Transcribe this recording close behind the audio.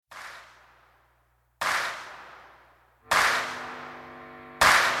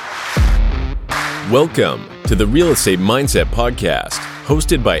Welcome to the Real Estate Mindset Podcast,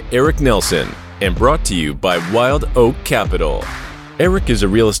 hosted by Eric Nelson and brought to you by Wild Oak Capital. Eric is a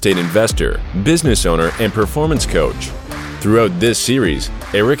real estate investor, business owner, and performance coach. Throughout this series,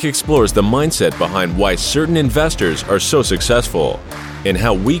 Eric explores the mindset behind why certain investors are so successful and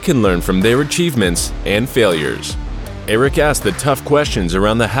how we can learn from their achievements and failures. Eric asks the tough questions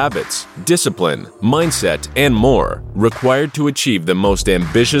around the habits, discipline, mindset, and more required to achieve the most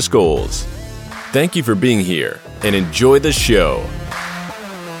ambitious goals. Thank you for being here and enjoy the show.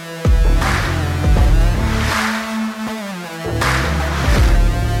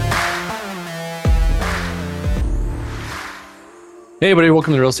 Hey everybody,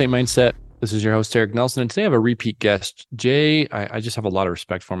 welcome to Real Estate Mindset. This is your host, Eric Nelson, and today I have a repeat guest, Jay. I just have a lot of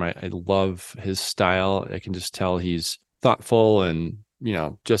respect for him. I love his style. I can just tell he's thoughtful and,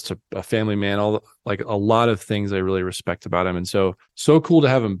 just a family man, like a lot of things I really respect about him. And so cool to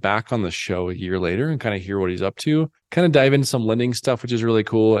have him back on the show a year later and kind of hear what he's up to, kind of dive into some lending stuff, which is really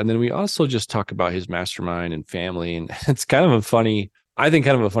cool. And then we also just talk about his mastermind and family. And it's kind of a funny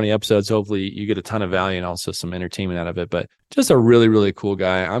episode. So hopefully you get a ton of value and also some entertainment out of it, but just a really, really cool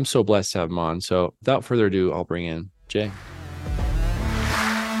guy. I'm so blessed to have him on. So without further ado, I'll bring in Jay.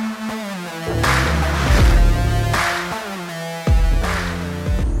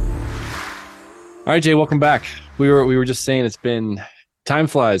 All right, Jay, welcome back. We were just saying time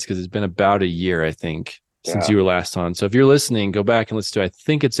flies because it's been about a year, I think, since you were last on. So if you're listening, go back and listen to, I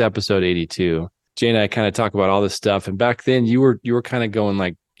think it's episode 82. Jay and I kind of talk about all this stuff. And back then you were kind of going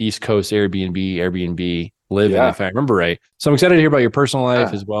like East Coast Airbnb living, if I remember right. So I'm excited to hear about your personal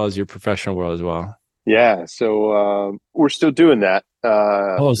life as well as your professional world as well. Yeah. So we're still doing that.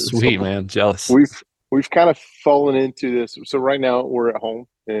 Sweet, man. Jealous. We've kind of fallen into this. So right now we're at home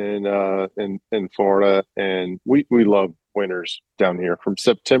in Florida, and we love winters down here from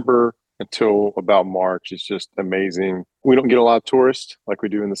September until about March. It's just amazing. We don't get a lot of tourists like we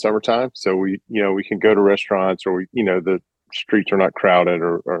do in the summertime. So we can go to restaurants, or the streets are not crowded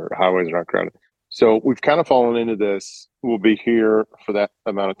or highways are not crowded. So we've kind of fallen into this. We'll be here for that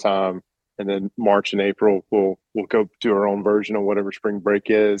amount of time. And then March and April, we'll go do our own version of whatever spring break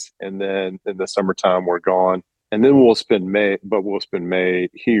is. And then in the summertime, we're gone. And then we'll spend May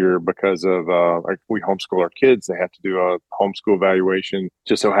here because of we homeschool our kids. They have to do a homeschool evaluation.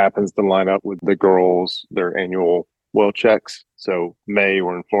 Just so happens to line up with the girls, their annual well checks. So May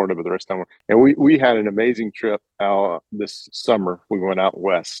we're in Florida, but the rest of the time we had an amazing trip out this summer. We went out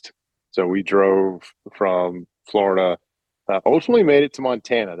west. So we drove from Florida, ultimately made it to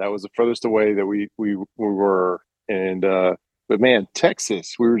Montana. That was the furthest away that we were. And but man,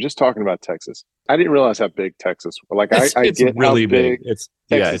 Texas, we were just talking about Texas. I didn't realize how big Texas was. Like I get really how big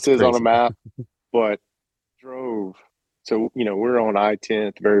Texas is on a map, but drove. So, we're on I-10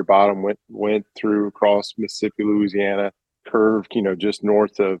 at the very bottom, went through across Mississippi, Louisiana, curved, just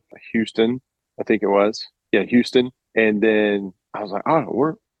north of Houston, I think it was. Yeah, Houston. And then I was like,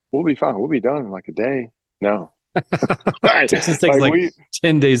 we'll be fine. We'll be done in like a day. No. Texas takes like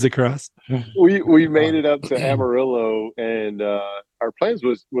 10 days across. We made it up to Amarillo, and our plans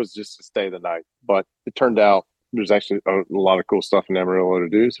was just to stay the night, but it turned out there's actually a lot of cool stuff in Amarillo to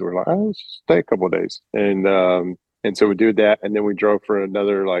do. So we're like, let's just stay a couple of days, and so we did that, and then we drove for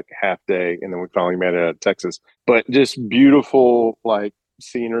another like half day, and then we finally made it out of Texas. But just beautiful like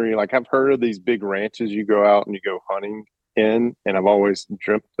scenery. Like I've heard of these big ranches you go out and you go hunting in, and I've always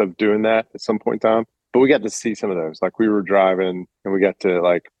dreamt of doing that at some point in time. But we got to see some of those. Like we were driving and we got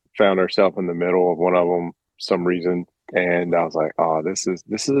to found ourselves in the middle of one of them some reason. And I was like, oh, this is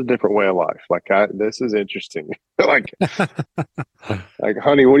a different way of life. This is interesting. like,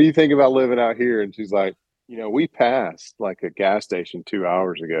 honey, what do you think about living out here? And she's like, we passed like a gas station 2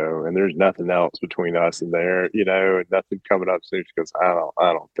 hours ago, and there's nothing else between us and there, and nothing coming up soon. She goes,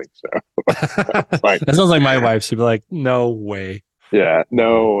 I don't think so. That sounds like my wife. She'd be like, no way. Yeah,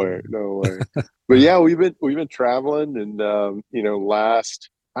 no way. But yeah, we've been traveling, and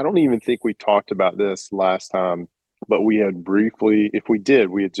I don't even think we talked about this last time, but we had briefly,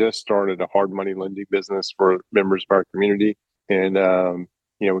 we had just started a hard money lending business for members of our community, and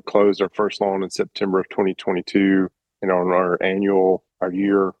we closed our first loan in September of 2022, and on our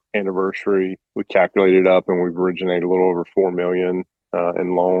year anniversary, we calculated up, and we've originated a little over $4 million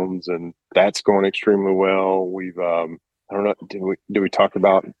in loans, and that's going extremely well. We've I don't know. Did we talk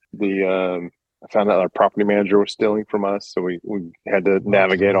about I found out our property manager was stealing from us, so we had to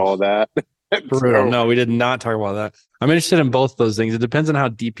navigate all of that. No, we did not talk about that. I'm interested in both those things. It depends on how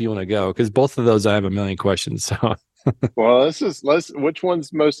deep you want to go, because both of those I have a million questions. So, well, which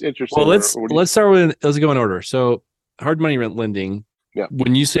one's most interesting? Well, let's go in order. So, hard money rent lending. Yeah.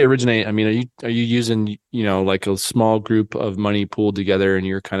 When you say originate, I mean, are you using, like a small group of money pooled together and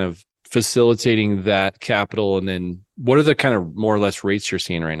you're kind of facilitating that capital? And then what are the kind of more or less rates you're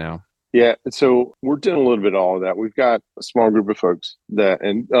seeing right now? Yeah. So we're doing a little bit of all of that. We've got a small group of folks that,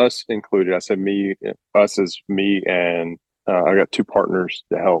 and us included, I said us as me, and I got two partners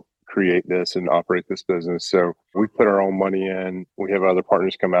to help create this and operate this business. So we put our own money in. We have other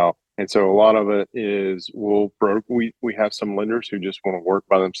partners come out. And so a lot of it is we have some lenders who just want to work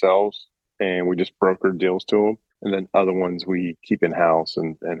by themselves, and we just broker deals to them. And then other ones we keep in house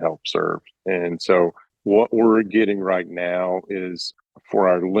and help serve. And so what we're getting right now is for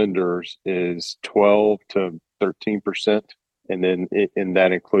our lenders is 12 to 13%. And then and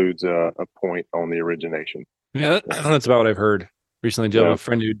that includes a point on the origination. Yeah, that's about what I've heard recently. Do you have a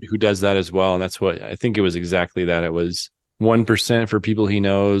friend who does that as well? And that's what I think it was exactly that. It was 1% for people he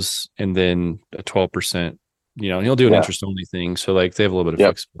knows, and then a 12%. He'll do an interest only thing. So like they have a little bit of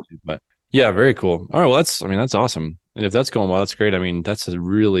flexibility. But yeah, very cool. All right, well that's awesome. And if that's going well, that's great. I mean, that's a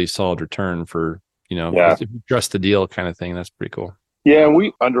really solid return for if you trust the deal kind of thing. That's pretty cool. Yeah,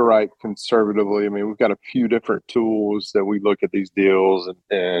 we underwrite conservatively. I mean, we've got a few different tools that we look at these deals,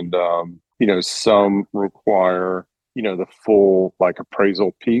 and some require the full like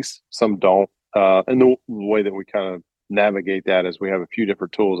appraisal piece. Some don't. And the way that we kind of navigate that is we have a few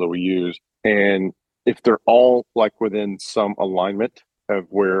different tools that we use, and if they're all like within some alignment of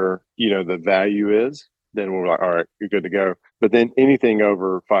where the value is, then we're like, all right, you're good to go. But then anything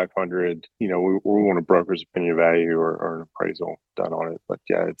over 500, we want a broker's opinion of value or an appraisal done on it. But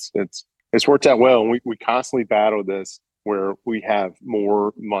yeah, it's worked out well. And we constantly battle this where we have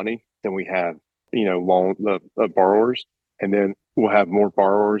more money than we have, borrowers. And then we'll have more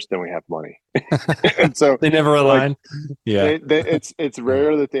borrowers than we have money. And so they never align. Yeah. It's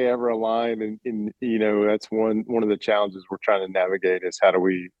rare that they ever align. And that's one of the challenges we're trying to navigate is how do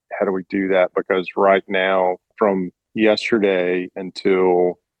we do that? Because right now, from yesterday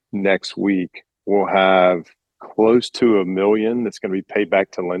until next week, we'll have close to $1 million that's going to be paid back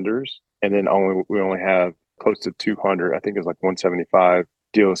to lenders. And then we only have close to 200, I think it's like 175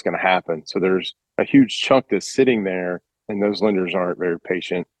 deal that's going to happen. So there's a huge chunk that's sitting there, and those lenders aren't very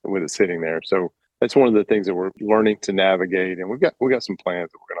patient with it sitting there. So that's one of the things that we're learning to navigate. And we got some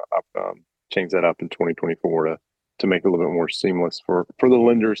plans that we're going to change that up in 2024 to make it a little bit more seamless for the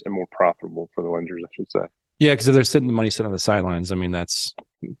lenders and more profitable for the lenders, I should say. Yeah, because if they're sitting on the sidelines, I mean, that's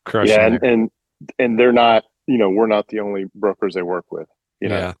crushing. Yeah, and they're not, we're not the only brokers they work with.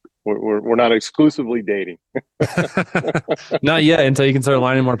 Yeah. We're not exclusively dating. Not yet, until you can start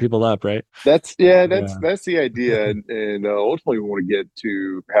lining more people up, right? That's the idea, and ultimately we want to get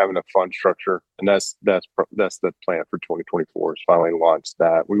to having a fund structure, and that's the plan for 2024 is finally launch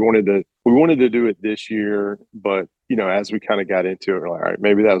that. We wanted to do it this year, but as we kind of got into it, we're like, all right,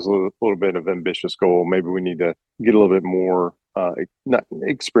 maybe that was a little bit of ambitious goal. Maybe we need to get a little bit more. Not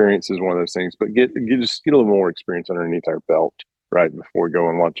experience is one of those things, but get a little more experience underneath our belt, right, before we go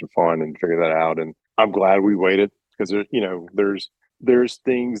and launch a fund and figure that out. And I'm glad we waited, because there's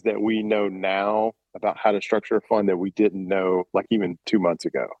things that we know now about how to structure a fund that we didn't know like even 2 months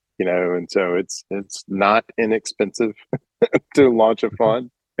ago, and so it's not inexpensive to launch a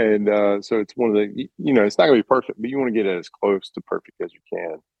fund. And so it's one of the, it's not going to be perfect, but you want to get it as close to perfect as you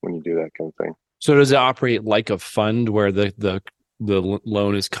can when you do that kind of thing. So does it operate like a fund where the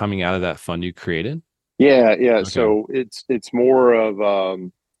loan is coming out of that fund you created? Yeah. Okay. So it's more of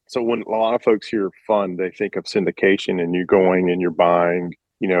so when a lot of folks hear fund, they think of syndication, and you're going and you're buying,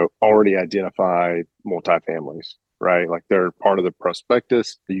 already identified multifamilies, right? Like they're part of the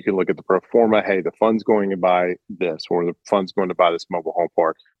prospectus. You can look at the pro forma. Hey, the fund's going to buy this, or the fund's going to buy this mobile home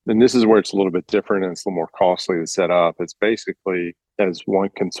park. And this is where it's a little bit different, and it's a little more costly to set up. It's basically, as one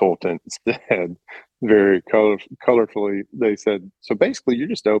consultant said, very colorfully, they said, so basically you're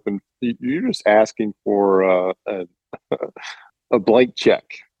just asking for a blank check.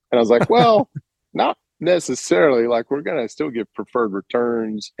 And I was like, well, not necessarily. Like, we're going to still give preferred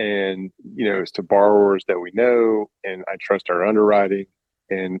returns, and it's to borrowers that we know, and I trust our underwriting.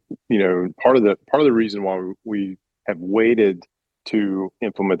 And part of the reason why we have waited to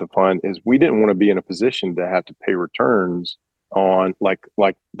implement the fund is we didn't want to be in a position to have to pay returns on like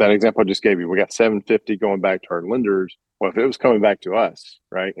that example I just gave you. We got 750 going back to our lenders. Well, if it was coming back to us,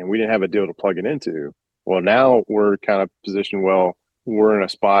 right, and we didn't have a deal to plug it into, well, now we're kind of positioned, well, we're in a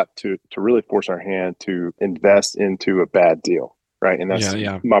spot to really force our hand to invest into a bad deal, right? And that's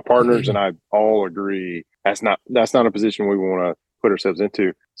my partners and I all agree that's not a position we want put ourselves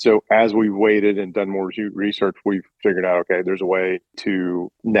into. So as we've waited and done more research, we've figured out, okay, there's a way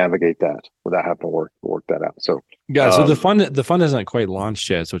to navigate that without having to work that out. So so the fund hasn't quite launched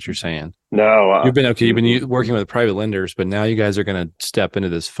yet. Is what you're saying? no, you've been working with private lenders, but now you guys are going to step into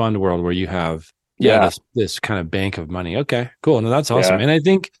this fund world where you have this kind of bank of money. Okay, cool. No, that's awesome. And I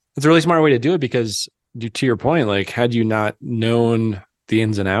think it's a really smart way to do it because to your point, like had you not known the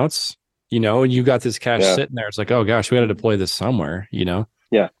ins and outs, you got this cash sitting there. It's like, oh gosh, we got to deploy this somewhere,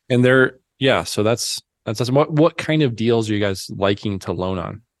 Yeah. And so that's awesome. What kind of deals are you guys liking to loan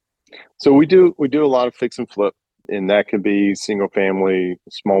on? So we do a lot of fix and flip, and that could be single family,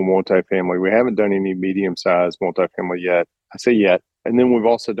 small multifamily. We haven't done any medium sized multifamily yet. I say yet. And then we've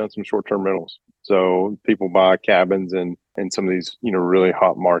also done some short term rentals. So people buy cabins in some of these, really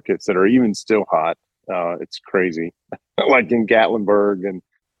hot markets that are even still hot. It's crazy, like in Gatlinburg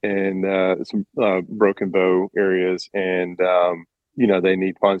and some Broken Bow areas, and they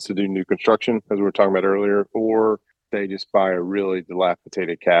need funds to do new construction, as we were talking about earlier, or they just buy a really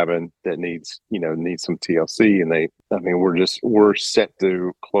dilapidated cabin that needs some TLC, and we're set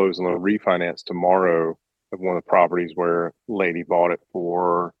to close on a refinance tomorrow of one of the properties where a lady bought it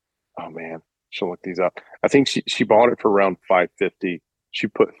for, oh man, she'll look these up. I think she bought it for around $550. She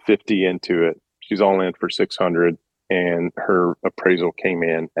put $50 into it. She's all in for $600, and her appraisal came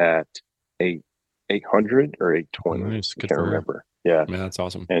in at $800 or $820. Nice. I can't remember. Yeah, man, that's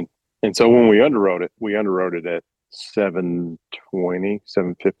awesome. And so when we underwrote it at $720,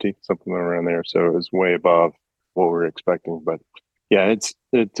 $750, something around there. So it was way above what we were expecting. But yeah, it's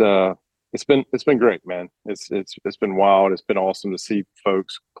been great, man. It's been wild. It's been awesome to see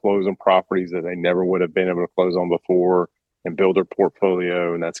folks close on properties that they never would have been able to close on before and build their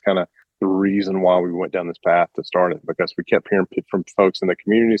portfolio. And that's kind of the reason why we went down this path to start it, because we kept hearing from folks in the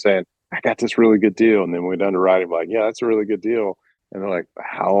community saying, I got this really good deal. And then we'd underwrite it, like, yeah, that's a really good deal. And they're like,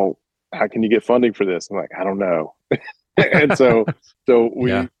 how can you get funding for this? I'm like, I don't know. And so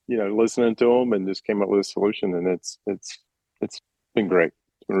we, listening to them and just came up with a solution, and it's been great.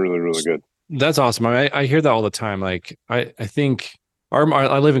 It's been really, really good. That's awesome. I hear that all the time. Like I think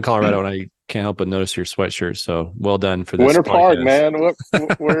I live in Colorado, and I can't help but notice your sweatshirt. So well done for this. Winter Park, man.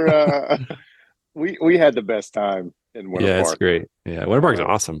 We're we had the best time in Winter Park. Yeah, it's great. Yeah, Winter Park's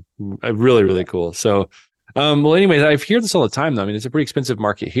awesome. Really, really cool. So, well, anyways, I hear this all the time, though. I mean, it's a pretty expensive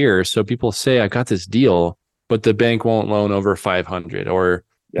market here. So people say, I got this deal, but the bank won't loan over 500, or,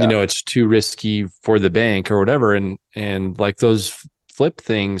 it's too risky for the bank or whatever. And like those flip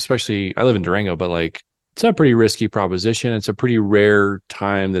things, especially I live in Durango, but like it's a pretty risky proposition. It's a pretty rare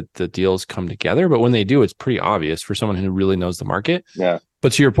time that the deals come together. But when they do, it's pretty obvious for someone who really knows the market. Yeah.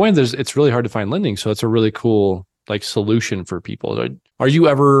 But to your point, it's really hard to find lending. So it's a really cool like solution for people. Are you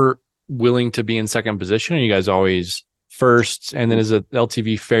ever willing to be in second position? Or are you guys always first, and then is it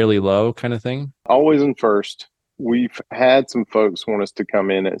LTV fairly low kind of thing? Always in first. We've had some folks want us to come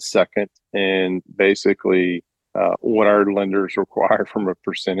in at second, and basically what our lenders require from a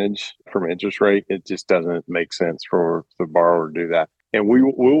percentage from interest rate, it just doesn't make sense for the borrower to do that. And we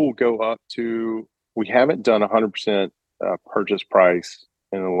will go up to, we haven't done 100% purchase price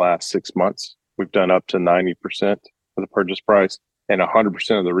in the last 6 months. We've done up to 90% of the purchase price and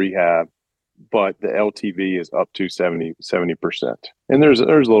 100% of the rehab, but the LTV is up to 70%. And there's a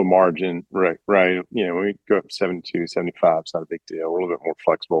little margin, right? We go up to 72, 75. It's not a big deal. We're a little bit more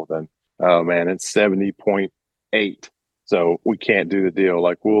flexible than, it's 70.8. So we can't do the deal.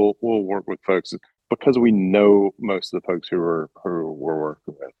 Like we'll work with folks because we know most of the folks who we're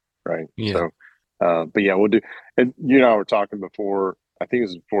working with, right? Yeah. So, but yeah, we'll do. And you and I were talking before, I think it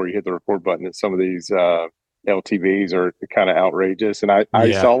was before you hit the record button, that some of these LTVs are kind of outrageous. And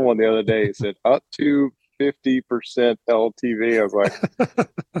I saw one the other day. It said up to 50% LTV. I was like,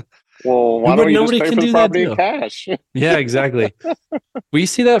 well, why don't you just pay for the property in cash? Yeah, exactly. We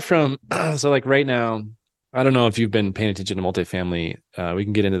see that from, so like right now, I don't know if you've been paying attention to multifamily. We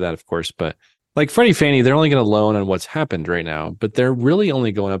can get into that, of course, but like Freddie Fannie, they're only going to loan on what's happened right now, but they're really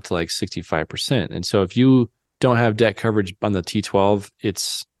only going up to like 65%. And so if you don't have debt coverage on the T12,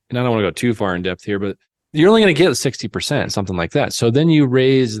 and I don't want to go too far in depth here, but you're only going to get 60%, something like that. So then you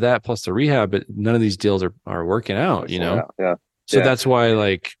raise that plus the rehab, but none of these deals are working out, Yeah. So that's why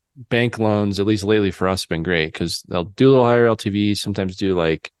like bank loans, at least lately for us, have been great because they'll do a little higher LTV, sometimes do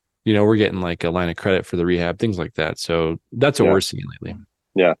like, we're getting like a line of credit for the rehab, things like that. So that's what we're seeing lately.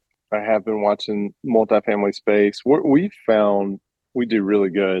 Yeah. I have been watching multifamily space. We found we do really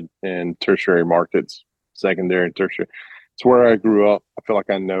good in tertiary markets, secondary and tertiary. It's where I grew up. I feel like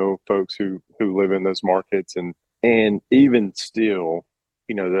I know folks who live in those markets, and even still,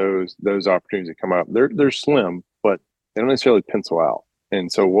 those opportunities that come up, they're slim, but they don't necessarily pencil out.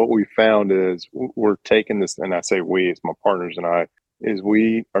 And so what we found is we're taking this, and I say we, it's my partners and I, is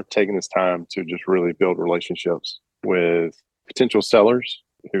we are taking this time to just really build relationships with potential sellers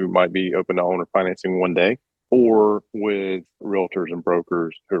who might be open to owner financing one day, or with realtors and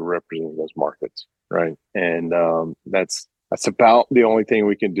brokers who are representing those markets, right? And that's about the only thing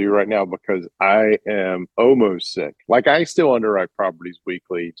we can do right now, because I am almost sick. Like, I still underwrite properties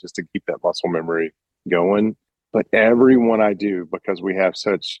weekly just to keep that muscle memory going. But everyone I do, because we have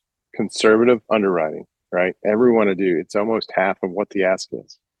such conservative underwriting, right? Everyone I do, it's almost half of what the ask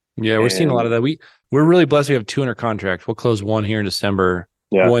is. Yeah, we're seeing a lot of that. We're really blessed. We have two under contract. We'll close one here in December,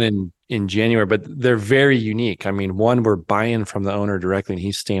 one in January, but they're very unique. I mean, one, we're buying from the owner directly and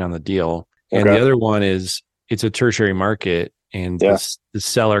he's staying on the deal. And the other one is, it's a tertiary market and the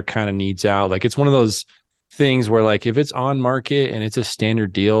seller kind of needs out. Like, it's one of those things where, like, if it's on market and it's a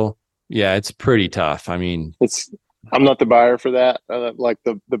standard deal, yeah, it's pretty tough. I mean, I'm not the buyer for that. Like,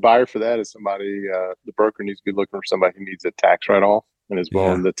 the buyer for that is somebody, the broker needs to be looking for somebody who needs a tax write-off and is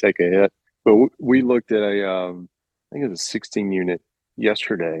willing to take a hit. But we looked at I think it was a 16 unit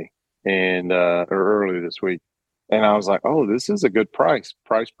yesterday and or earlier this week. And I was like, oh, this is a good price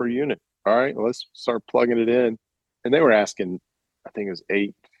per unit. All right, let's start plugging it in. And they were asking, I think it was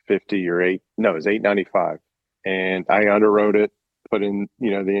 $850 or it was $895. And I underwrote it, put in,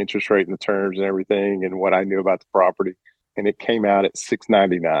 the interest rate and the terms and everything and what I knew about the property. And it came out at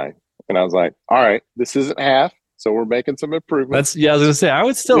 $699. And I was like, all right, this isn't half. So we're making some improvements. I was going to say, I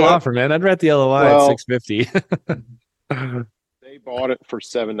would still offer, man. I'd write the LOI at $650. They bought it for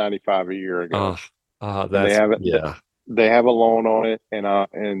 $795 a year ago. They have a loan on it.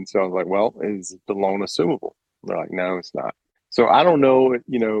 And so I was like, well, is the loan assumable? They're like, no, it's not. So I don't know,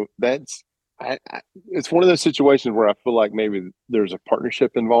 it's one of those situations where I feel like maybe there's a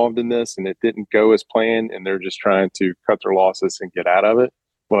partnership involved in this and it didn't go as planned and they're just trying to cut their losses and get out of it.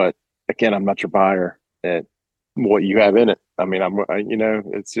 But again, I'm not your buyer at what you have in it. I mean,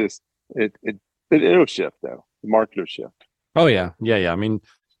 it's just, it'll shift though. The market will shift. Oh yeah. I mean,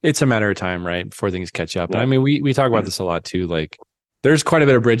 it's a matter of time, right, before things catch up. And I mean, we talk about this a lot too. Like, there's quite a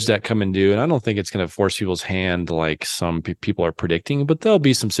bit of bridge debt coming due, and I don't think it's going to force people's hand like some people are predicting, but there'll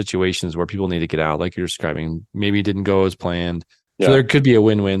be some situations where people need to get out, like you're describing. Maybe it didn't go as planned. So there could be a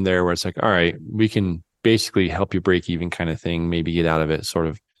win-win there where it's like, all right, we can basically help you break even kind of thing, maybe get out of it sort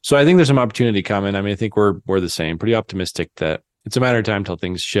of. So I think there's some opportunity coming. I mean, I think we're the same, pretty optimistic that it's a matter of time till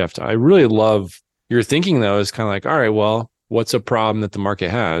things shift. I really love your thinking though, is kind of like, all right, well, what's a problem that the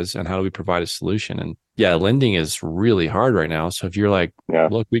market has and how do we provide a solution? And lending is really hard right now. So if you're like,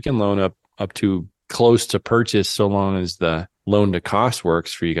 look, we can loan up to close to purchase so long as the loan to cost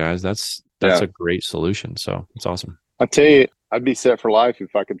works for you guys, that's a great solution. So it's awesome. I tell you, I'd be set for life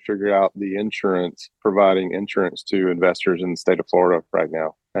if I could figure out the providing insurance to investors in the state of Florida right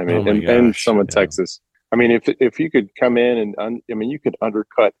now. I mean, and some of Texas. I mean, if you could come in and you could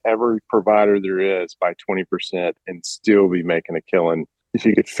undercut every provider there is by 20% and still be making a killing. If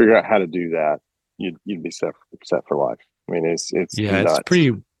you could figure out how to do that, you'd be set for life. I mean, it's nuts. It's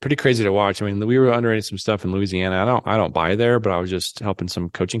pretty crazy to watch. I mean, we were underwriting some stuff in Louisiana. I don't buy there, but I was just helping some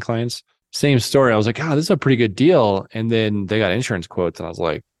coaching clients. Same story. I was like, this is a pretty good deal. And then they got insurance quotes. And I was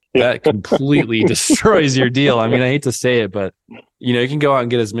like, that completely destroys your deal. I mean, I hate to say it, but you can go out and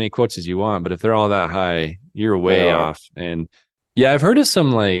get as many quotes as you want, but if they're all that high, you're way off. And I've heard of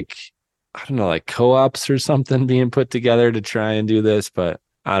some like co-ops or something being put together to try and do this, but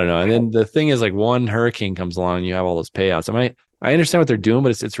I don't know. And then the thing is, like, one hurricane comes along and you have all those payouts. I mean, I understand what they're doing,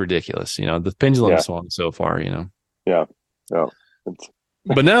 but it's ridiculous. The pendulum swung so far, Yeah.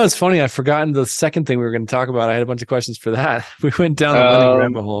 But now it's funny. I've forgotten the second thing we were going to talk about. I had a bunch of questions for that. We went down the money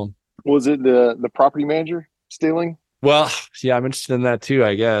rabbit hole. Was it the property manager stealing? Well, yeah, I'm interested in that too,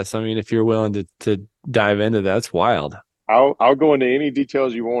 I guess. I mean, if you're willing to dive into that, it's wild. I'll go into any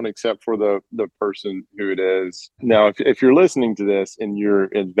details you want except for the person who it is. Now, if you're listening to this and you're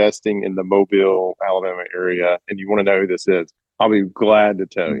investing in the Mobile, Alabama area and you want to know who this is, I'll be glad to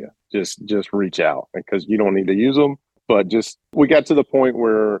tell you. Just reach out because you don't need to use them. But we got to the point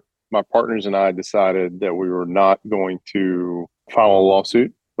where my partners and I decided that we were not going to file a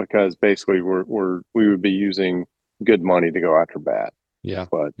lawsuit because basically we would be using good money to go after bad. Yeah.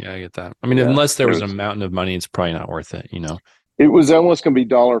 But I get that. I mean, unless there was a mountain of money, it's probably not worth it, It was almost going to be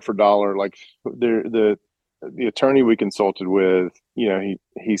dollar for dollar. Like the attorney we consulted with,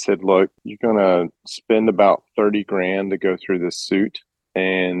 he said, look, you're going to spend about $30,000 to go through this suit.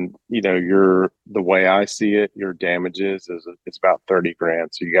 And, the way I see it, your damages it's about $30,000.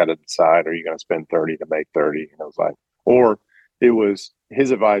 So you got to decide, are you going to spend 30 to make 30? And I was like,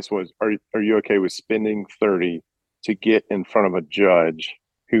 his advice was, are you okay with spending 30 to get in front of a judge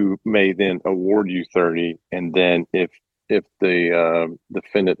who may then award you 30. And then if the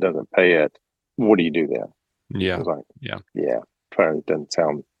defendant doesn't pay it, what do you do then? Yeah. I was like, Yeah. yeah, probably doesn't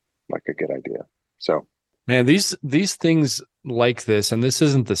sound like a good idea. So, Man, these things like this, and this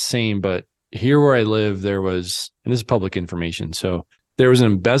isn't the same, but here where I live, there was, and this is public information. So there was an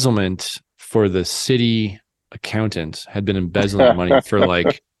embezzlement for the city accountant had been embezzling money for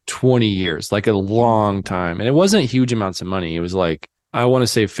like 20 years, like a long time. And it wasn't huge amounts of money. It was like, I want to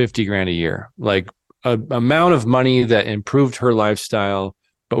say 50 grand a year, like a amount of money that improved her lifestyle,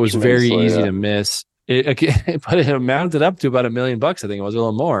 but was very easy to miss. But it amounted up to about $1 million. I think it was a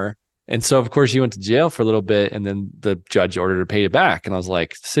little more. And so, of course, he went to jail for a little bit, and then the judge ordered her to pay it back. And I was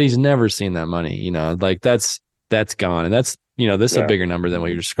like, the city's never seen that money, like that's gone. And that's, this is a bigger number than what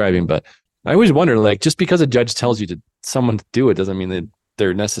you're describing. But I always wonder, like, just because a judge tells you to someone to do it doesn't mean that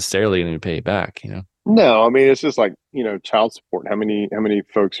they're necessarily going to pay it back, No, I mean, it's just like, child support. How many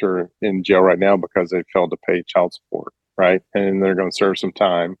folks are in jail right now because they failed to pay child support, right? And they're going to serve some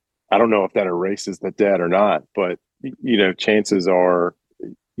time. I don't know if that erases the debt or not, but, chances are,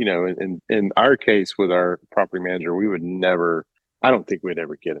 in our case with our property manager, we would never, I don't think we'd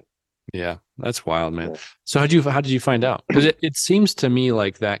ever get it. Yeah, that's wild, man. Yeah. So how did you find out? Because it seems to me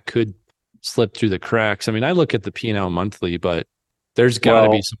like that could slip through the cracks. I mean, I look at the P&L monthly, but there's got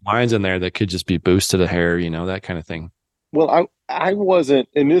to be some lines in there that could just be boosted a hair, that kind of thing. Well, I wasn't,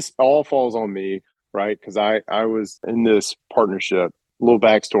 and this all falls on me, right? Because I was in this partnership. A little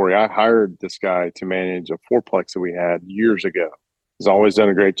backstory: I hired this guy to manage a fourplex that we had years ago. He's always done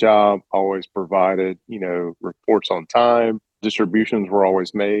a great job, always provided, reports on time. Distributions were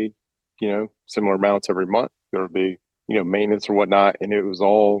always made, similar amounts every month. There would be, maintenance or whatnot. And it was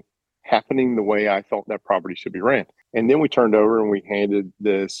all happening the way I thought that property should be ran. And then we turned over and we handed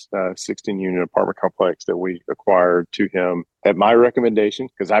this 16-unit apartment complex that we acquired to him at my recommendation,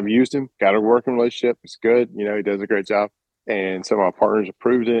 because I've used him, got a working relationship. It's good. He does a great job. And so my partners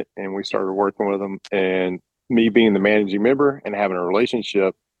approved it and we started working with him. And me being the managing member and having a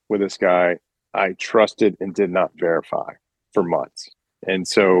relationship with this guy, I trusted and did not verify for months. And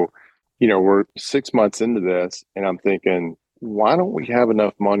so, we're 6 months into this and I'm thinking, why don't we have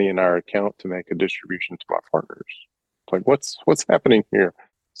enough money in our account to make a distribution to my partners? Like, what's happening here?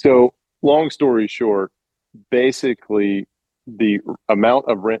 So long story short, basically the amount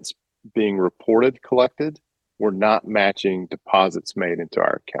of rents being collected were not matching deposits made into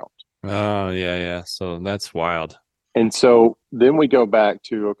our account. Oh, yeah. So that's wild. And so then we go back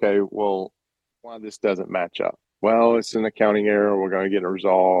to, okay, well, why this doesn't match up? Well, it's an accounting error. We're going to get it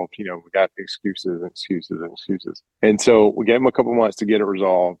resolved. We got excuses. And so we gave them a couple months to get it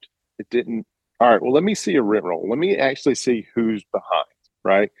resolved. It didn't. All right, well, let me see a rent roll. Let me actually see who's behind,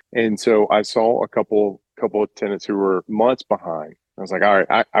 right? And so I saw a couple of tenants who were months behind. I was like, all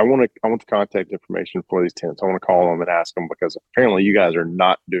right, I want the contact information for these tenants. I want to call them and ask them, because apparently you guys are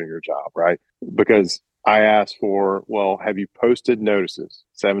not doing your job, right? Because I asked for, well, have you posted notices?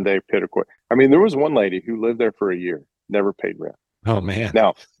 7-day PID quit. I mean, there was one lady who lived there for a year, never paid rent. Oh man.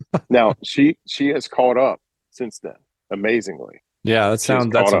 Now she has caught up since then, amazingly. Yeah, that's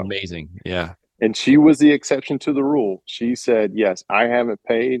amazing. Yeah. And she was the exception to the rule. She said, yes, I haven't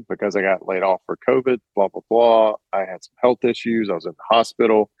paid because I got laid off for COVID, blah, blah, blah. I had some health issues. I was in the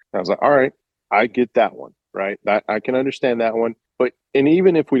hospital. And I was like, all right, I get that one, right? I can understand that one. And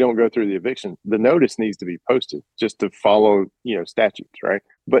even if we don't go through the eviction, the notice needs to be posted just to follow, statutes, right?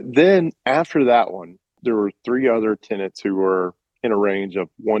 But then after that one, there were 3 other tenants who were in a range of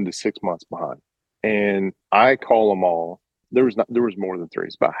 1 to 6 months behind. And I call them all. There was more than 3.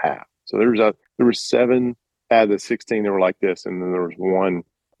 It's about half. So there were 7 out of the 16 that were like this, and then there was one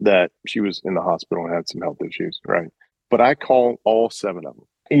that she was in the hospital and had some health issues, right? But I call all 7 of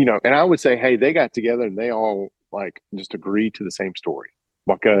them, and I would say, hey, they got together and they all like just agreed to the same story,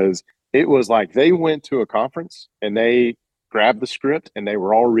 because it was like they went to a conference and they grabbed the script and they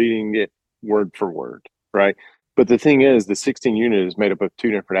were all reading it word for word, right? But the thing is, the 16 unit is made up of 2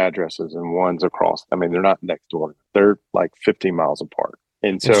 different addresses and one's across. I mean, they're not next door. They're like 15 miles apart.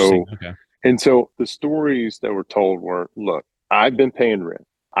 And so, the stories that were told were, look, I've been paying rent.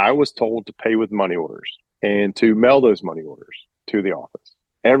 I was told to pay with money orders and to mail those money orders to the office.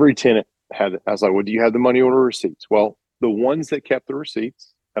 Every tenant I was like, well, do you have the money order receipts? Well, the ones that kept the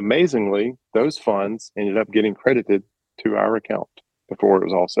receipts, amazingly, those funds ended up getting credited to our account before it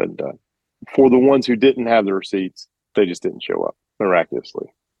was all said and done. For the ones who didn't have the receipts, they just didn't show up miraculously,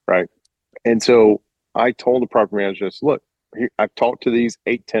 right? And so I told the property manager, look, I've talked to these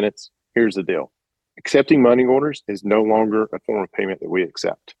 8 tenants. Here's the deal. Accepting money orders is no longer a form of payment that we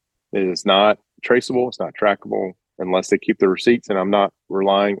accept. It is not traceable. It's not trackable. unless they keep the receipts, and I'm not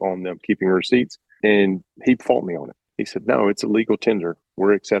relying on them keeping receipts. And he faulted me on it. He said, no, it's a legal tender.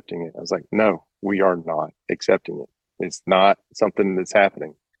 We're accepting it. I was like, no, we are not accepting it. It's not something that's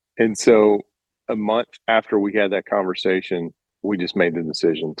happening. And so a month after we had that conversation, we just made the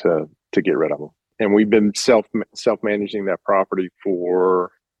decision to get rid of them. And we've been self-managing that property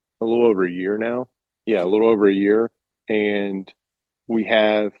for a little over a year now. Yeah, a little over a year. And we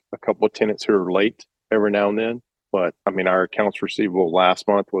have a couple of tenants who are late every now and then. But I mean, our accounts receivable last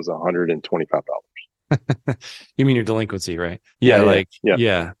month was $125. You mean your delinquency, right? Yeah.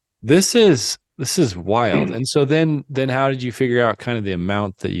 Yeah. This is wild. And so then how did you figure out kind of the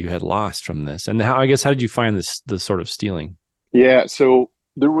amount that you had lost from this? And how did you find the sort of stealing? Yeah. So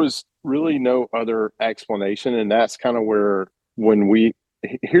there was really no other explanation. And that's kind of where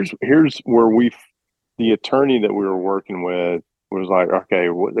here's where the attorney that we were working with was like, okay,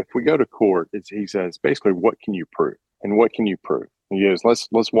 well, if we go to court, he says, basically, what can you prove? And what can you prove? And he goes,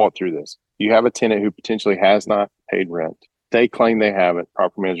 let's walk through this. You have a tenant who potentially has not paid rent. They claim they haven't.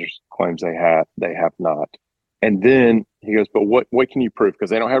 Property manager claims they have not. And then he goes, but what can you prove? Because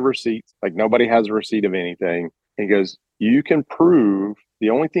they don't have receipts. Like nobody has a receipt of anything. And he goes, you can prove, the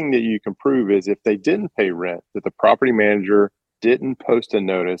only thing that you can prove is if they didn't pay rent, that the property manager didn't post a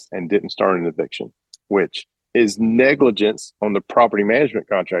notice and didn't start an eviction, which is negligence on the property management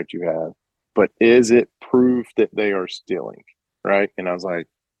contract you have. But is it proof that they are stealing? Right. And I was like,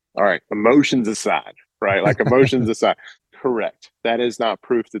 all right, emotions aside, right? Like emotions aside, correct. That is not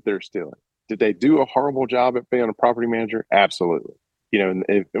proof that they're stealing. Did they do a horrible job at being a property manager? Absolutely. And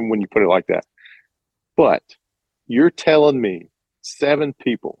when you put it like that. But you're telling me 7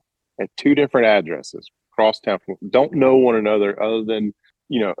 people at 2 different addresses across town don't know one another other than,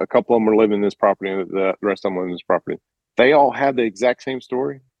 a couple of them are living in this property and the rest of them live in this property. They all have the exact same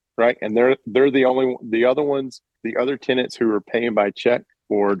story, right? And they're the other tenants who are paying by check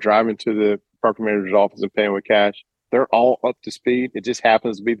or driving to the property manager's office and paying with cash, they're all up to speed. It just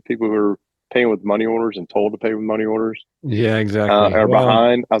happens to be the people who are paying with money orders and told to pay with money orders. Yeah, exactly. Are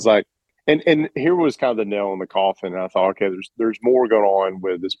behind. I was like, and here was kind of the nail in the coffin. And I thought, okay, there's more going on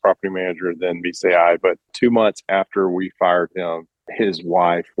with this property manager than meets the eye. But 2 months after we fired him, his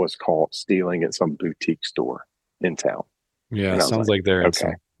wife was caught stealing at some boutique store in town. Yeah, sounds like they're in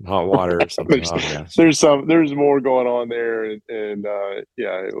some hot water or something. there's more going on there, and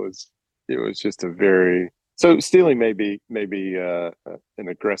it was just a very, so stealing may be an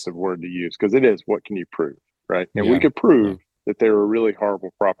aggressive word to use, because it is, what can you prove, right? And we could prove that they were a really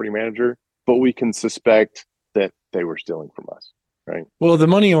horrible property manager, but we can suspect that they were stealing from us, right? Well, the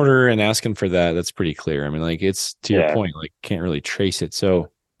money order and asking for that's pretty clear. I mean, like, it's to your point, like, can't really trace it.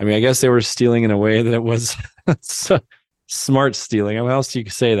 So I mean, I guess they were stealing in a way that it was smart stealing. How else do you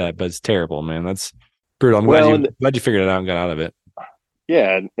say that? But it's terrible, man. That's brutal. I'm glad you figured it out and got out of it.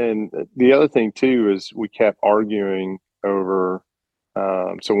 Yeah, and the other thing too is we kept arguing over.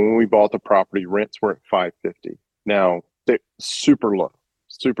 So when we bought the property, rents were at $550. Now they're super low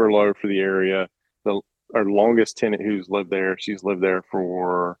for the area. Our longest tenant who's lived there, she's lived there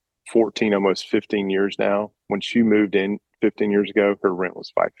for 14, almost 15 years now. When she moved in 15 years ago, her rent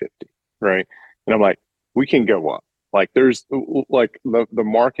was $550, right? And I'm like, we can go up. Like, there's like the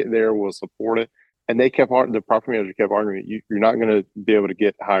market there will support it. And the property manager kept arguing, you're not going to be able to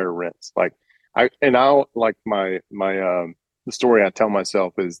get higher rents. Like, the story I tell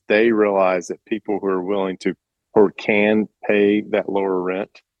myself is they realize that people who are willing to or can pay that lower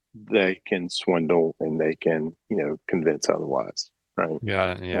rent, they can swindle and they can, convince otherwise. Right.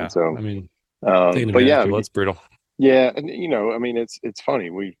 Yeah. Yeah. And so, I mean, it's brutal. Yeah. And, I mean, it's funny.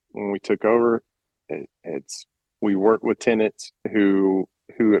 When we took over, we worked with tenants who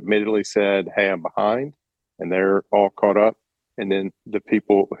admittedly said, hey, I'm behind, and they're all caught up. And then the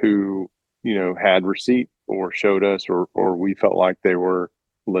people who, had receipt or showed us, or we felt like they were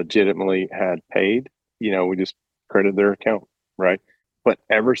legitimately had paid, we just credited their account. Right. But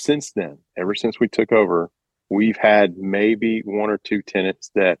ever since we took over, we've had maybe 1 or 2 tenants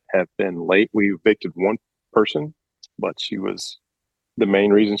that have been late. We evicted one person, but the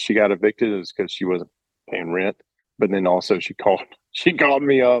main reason she got evicted is because she wasn't paying rent. But then also she called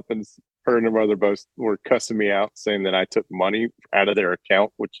me up, and her and her mother both were cussing me out, saying that I took money out of their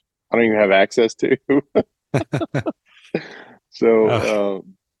account, which I don't even have access to. So,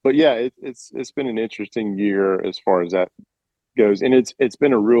 but yeah, it's been an interesting year as far as that goes. And it's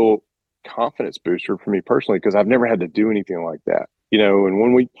been a real confidence booster for me personally, because I've never had to do anything like that, and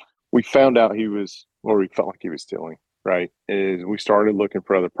when we found out we felt like he was stealing, right, is we started looking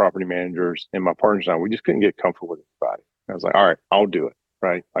for other property managers, and my partners and I, we just couldn't get comfortable with anybody. I was like, all right, I'll do it,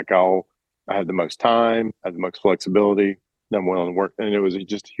 right? Like, I'll I had the most time, I had the most flexibility, and I'm willing to work. And it was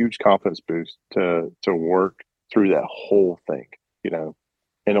just a huge confidence boost to work through that whole thing,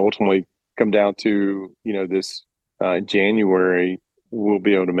 and ultimately come down to, this January, we'll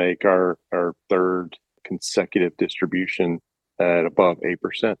be able to make our third consecutive distribution at above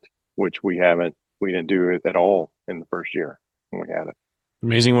 8%, which we didn't do it at all in the first year when we had it.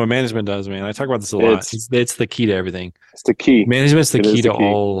 Amazing what management does, man. I talk about this a lot. It's the key to everything. It's the key. Management's the key to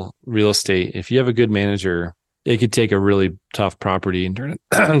all real estate. If you have a good manager, it could take a really tough property and turn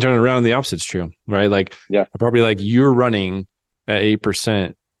it around. The opposite's true, right? Like a property like you're running at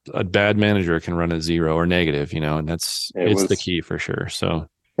 8%, a bad manager can run at 0 or negative, and it's the key for sure. So,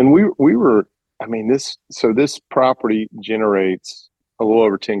 and we were, this property generates a little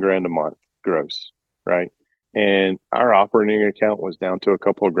over 10 grand a month gross, right? And our operating account was down to a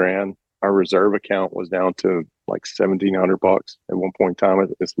couple of grand. Our reserve account was down to like $1,700 at one point in time at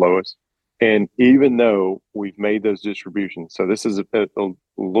its lowest. And even though we've made those distributions, so this is a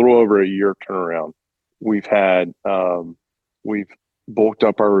little over a year turnaround, we've bulked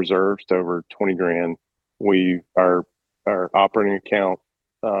up our reserves to over 20 grand. Our operating account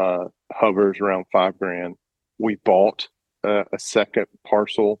hovers around 5 grand. We bought a second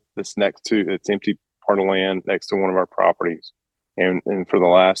parcel that's it's empty part of land next to one of our properties. And for the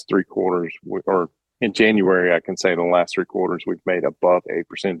last 3 quarters, or in January, I can say the last 3 quarters, we've made above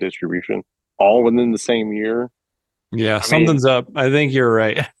 8% distribution, all within the same year. Yeah, something's up. I think you're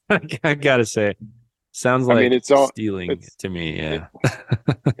right. I gotta say, sounds like it's stealing to me. Yeah.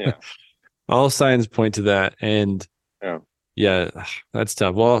 Yeah. All signs point to that. And yeah, that's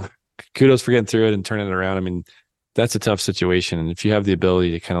tough. Well, kudos for getting through it and turning it around. That's a tough situation. And if you have the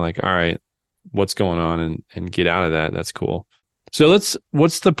ability to kind of like, all right, what's going on and get out of that, that's cool. So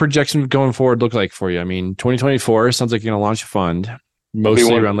what's the projection going forward look like for you? 2024 sounds like you're going to launch a fund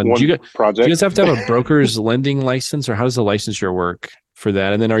mostly around lending. Do you guys have to have a broker's lending license, or how does the licensure work for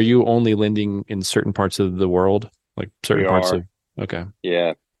that? And then are you only lending in certain parts of the world, like certain parts of? Okay.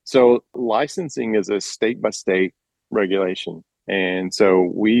 Yeah. So licensing is a state by state regulation. And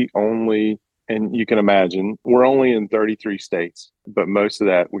so and you can imagine we're only in 33 states, but most of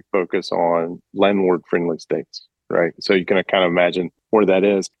that we focus on landlord friendly states, right? So you can kind of imagine where that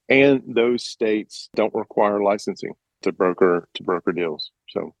is. And those states don't require licensing to broker deals.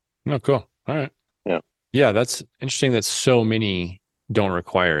 So, oh, cool. All right. Yeah. Yeah. That's interesting that so many don't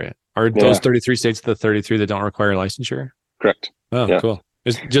require it. Are those 33 states the 33 that don't require licensure? Correct. Oh, cool.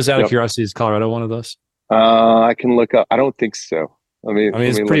 Just out of curiosity, is Colorado one of those? I can look up. I don't think so.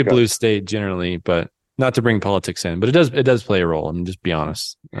 It's a pretty blue state generally, but not to bring politics in, but it does play a role. Just be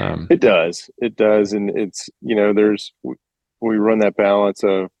honest. It does. And it's, we run that balance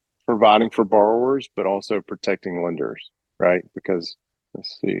of providing for borrowers, but also protecting lenders, right? Because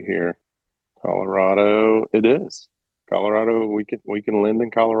let's see here, Colorado, it is. Colorado, we can lend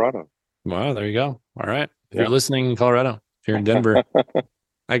in Colorado. Wow, there you go. All right. If you're listening in Colorado, if you're in Denver,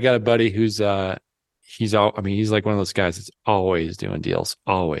 I got a buddy who's he's like one of those guys that's always doing deals,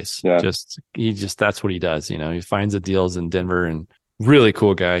 always. Yeah. That's what he does. He finds the deals in Denver, and really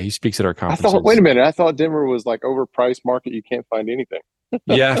cool guy. He speaks at our conferences. Wait a minute. I thought Denver was like overpriced market. You can't find anything.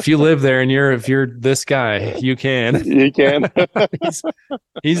 Yeah. If you live there and if you're this guy, you can. You can.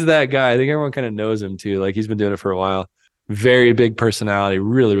 he's that guy. I think everyone kind of knows him too. Like he's been doing it for a while. Very big personality,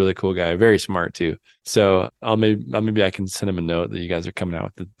 really, really cool guy. Very smart too. So maybe I can send him a note that you guys are coming out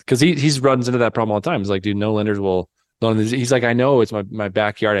with it, because he runs into that problem all the time. He's like, dude, no lenders will loan. He's like, I know it's my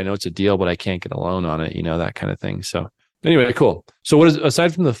backyard. I know it's a deal, but I can't get a loan on it. that kind of thing. So anyway, cool. So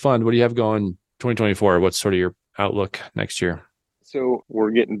aside from the fund, what do you have going 2024? What's sort of your outlook next year? So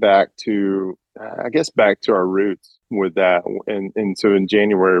we're getting back to our roots with that. And so in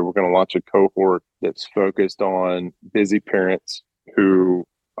January, we're going to launch a cohort that's focused on busy parents who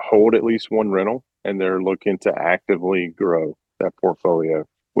hold at least one rental, and they're looking to actively grow that portfolio.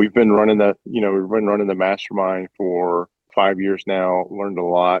 We've been running the mastermind for 5 years now, learned a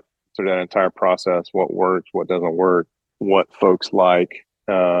lot through that entire process, what works, what doesn't work, what folks like,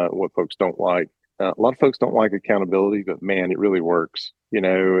 what folks don't like. A lot of folks don't like accountability, but man, it really works,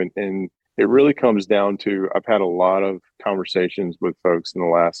 and it really comes down to, I've had a lot of conversations with folks in the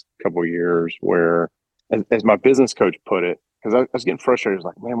last couple of years where, as my business coach put it, because I was getting frustrated. I was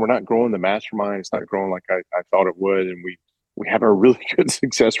like, man, we're not growing the mastermind. It's not growing like I thought it would. And we have a really good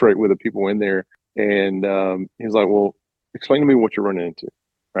success rate with the people in there. And he's like, well, explain to me what you're running into.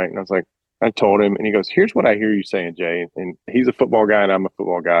 Right. And I was like, I told him, and he goes, here's what I hear you saying, Jay. And he's a football guy and I'm a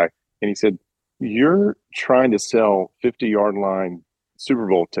football guy. And he said, you're trying to sell 50-yard line Super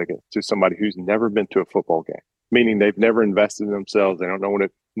Bowl tickets to somebody who's never been to a football game, meaning they've never invested in themselves. They don't know what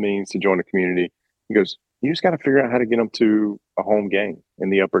it means to join a community. He goes, you just got to figure out how to get them to a home game in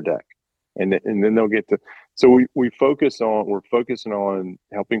the upper deck. And then they'll get to, so we're focusing on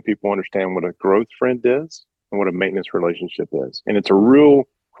helping people understand what a growth friend is and what a maintenance relationship is. And it's a real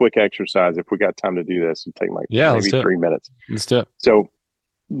quick exercise. If we got time to do this, it'll take maybe 3 minutes. Let's do it. So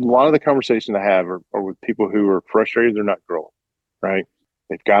a lot of the conversations I have are with people who are frustrated they're not growing, right?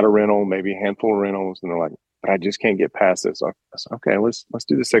 They've got a rental, maybe a handful of rentals, and they're like, but I just can't get past this. I said, okay, let's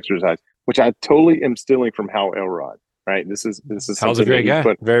do this exercise, which I totally am stealing from Hal Elrod, right? This is Hal's a great guy,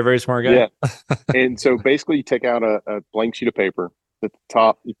 very, very smart guy. Yeah. And so basically you take out a blank sheet of paper. At the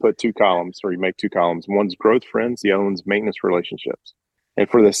top, you put 2 columns, or you make 2 columns. One's growth friends, the other one's maintenance relationships. And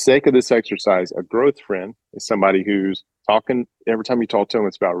for the sake of this exercise, a growth friend is somebody who's talking, every time you talk to them,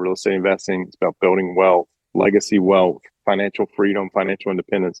 it's about real estate investing, it's about building wealth, legacy wealth, financial freedom, financial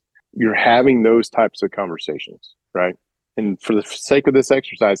independence. You're having those types of conversations, right? And for the sake of this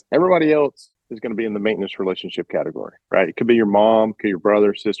exercise, everybody else is going to be in the maintenance relationship category, right? It could be your mom, could be your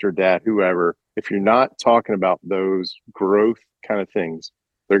brother, sister, dad, whoever. If you're not talking about those growth kind of things,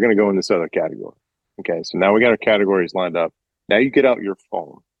 they're going to go in this other category. Okay, so now we got our categories lined up. Now you get out your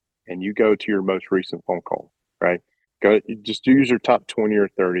phone and you go to your most recent phone call, right? Just use your top 20 or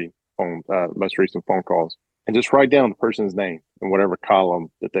 30 most recent phone calls, and just write down the person's name in whatever column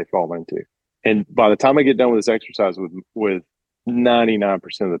that they fall into. And by the time I get done with this exercise with 99%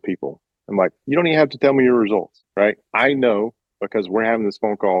 of the people, I'm like, you don't even have to tell me your results, right? I know, because we're having this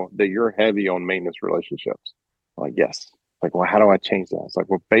phone call, that you're heavy on maintenance relationships. I'm like, yes. Like, well, how do I change that? It's like,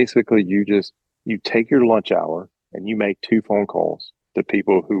 well, basically you take your lunch hour and you make 2 phone calls to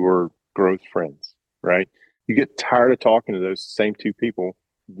people who are growth friends, right? You get tired of talking to those same 2 people.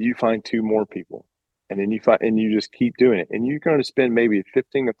 You find 2 more people, and then you just keep doing it. And you're going to spend maybe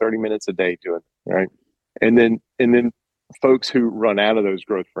 15 to 30 minutes a day doing it, right? And then folks who run out of those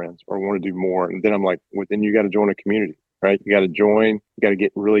growth friends or want to do more, and then I'm like, well, then you got to join a community, right? You got to join, you got to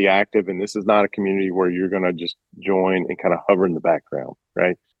get really active. And this is not a community where you're going to just join and kind of hover in the background,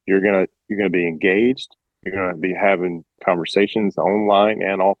 right? You're going to be engaged. You're going to be having conversations online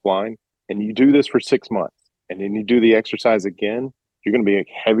and offline. And you do this for 6 months. And then you do the exercise again. You're going to be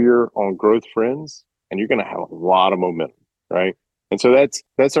heavier on growth friends, and you're going to have a lot of momentum, right? And so that's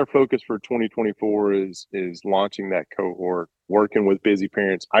our focus for 2024 is launching that cohort, working with busy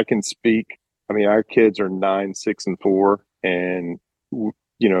parents. I can speak. I mean, our kids are 9, 6, and 4, and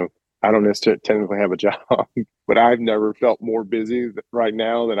I don't necessarily technically have a job, but I've never felt more busy right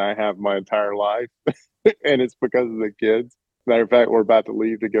now than I have my entire life. And it's because of the kids. Matter of fact, we're about to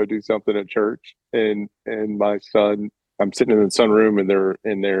leave to go do something at church, and my son, I'm sitting in the sunroom, and they're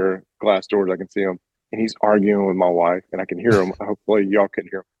in their glass doors. I can see them, and he's arguing with my wife, and I can hear him. Hopefully, y'all can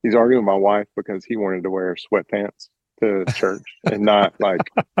hear him. He's arguing with my wife because he wanted to wear sweatpants to church and not like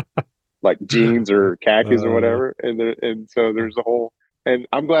jeans or khakis or whatever. And so there's a whole. And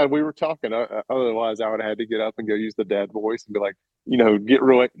I'm glad we were talking. Otherwise, I would have had to get up and go use the dad voice and be like, get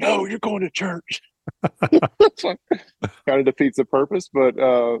real like, no, you're going to church. Kind of defeats the purpose, but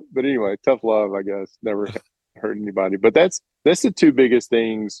anyway, tough love, I guess, never hurt anybody. But that's the 2 biggest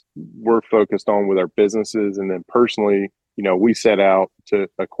things we're focused on with our businesses. And then personally, we set out to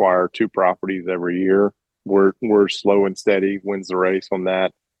acquire 2 properties every year. We're slow and steady, wins the race on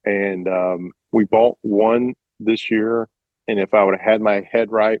that. And we bought 1 this year. And if I would have had my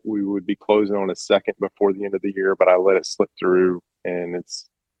head right, we would be closing on a second before the end of the year, but I let it slip through, and it's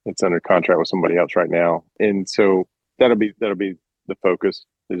under contract with somebody else right now. And so that'll be the focus,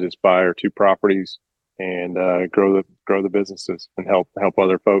 is just buy our 2 properties and grow the businesses and help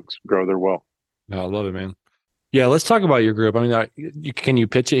other folks grow their wealth. I love it, man. Yeah, let's talk about your group. I mean, can you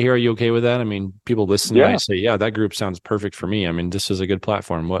pitch it here? Are you okay with that? I mean, people listening might say, yeah, that group sounds perfect for me. I mean, this is a good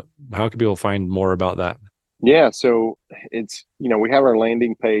platform. How can people find more about that? Yeah, so it's, we have our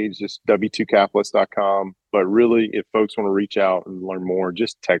landing page, just w2capitalist.com. But really, if folks want to reach out and learn more,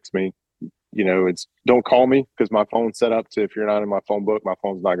 just text me. Don't call me, because my phone's set up to, if you're not in my phone book, my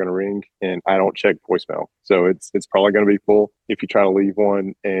phone's not going to ring, and I don't check voicemail. So it's probably going to be full if you try to leave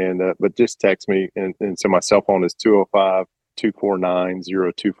one. And but just text me. And so my cell phone is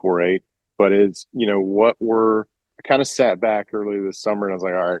 205-249-0248. But it's, I kind of sat back earlier this summer and I was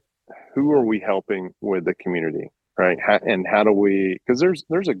like, all right, who are we helping with the community, right? How do we, because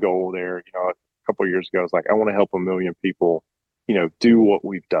there's a goal there. A couple of years ago, I was like, I want to help 1 million people, do what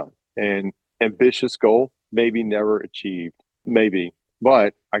we've done. And ambitious goal, maybe never achieved, maybe.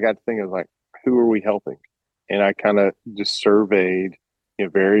 But I got to thinking, like, who are we helping? And I kind of just surveyed,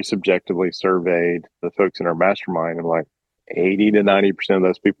 very subjectively surveyed the folks in our mastermind. And like 80 to 90% of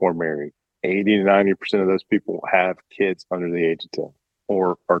those people are married. 80 to 90% of those people have kids under the age of 10.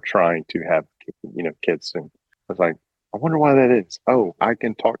 or are trying to have, kids. And I was like, I wonder why that is. Oh, I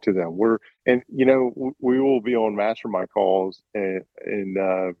can talk to them. We will be on mastermind calls, and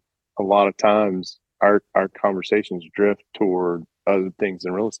a lot of times our conversations drift toward other things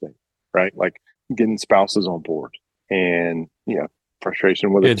in real estate, right? Like getting spouses on board, and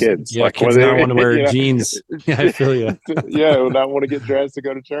frustration with the kids. Yeah, like kids not want to wear jeans. Yeah, I feel you. Not want to get dressed to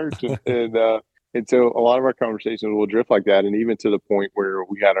go to church, and so a lot of our conversations will drift like that, and even to the point where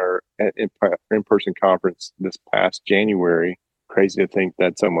we had our in-person conference this past January. Crazy to think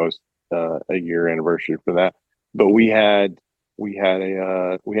that's almost a year anniversary for that. But we had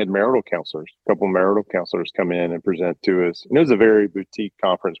marital counselors, a couple of marital counselors come in and present to us. And it was a very boutique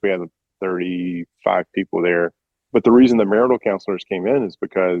conference. We had 35 people there. But the reason the marital counselors came in is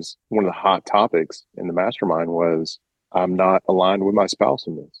because one of the hot topics in the mastermind was, I'm not aligned with my spouse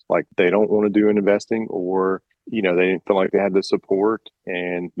in this. Like, they don't want to do an investing, or, they didn't feel like they had the support.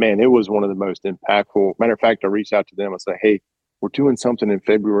 And man, it was one of the most impactful. Matter of fact, I reached out to them and said, hey, we're doing something in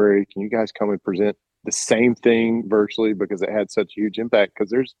February. Can you guys come and present the same thing virtually? Because it had such a huge impact.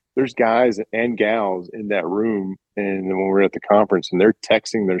 Because there's guys and gals in that room, and when we're at the conference, and they're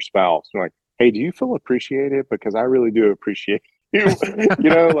texting their spouse. They're like, hey, do you feel appreciated? Because I really do appreciate you. And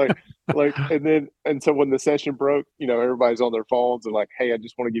so when the session broke, everybody's on their phones and like, hey, I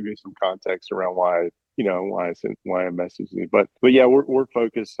just want to give you some context around why I messaged you. But yeah, we're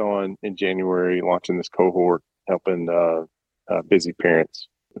focused on, in January, launching this cohort, helping busy parents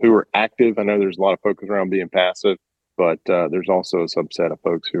who are active. I know there's a lot of focus around being passive, but there's also a subset of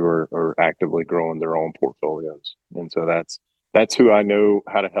folks who are actively growing their own portfolios. And so that's who I know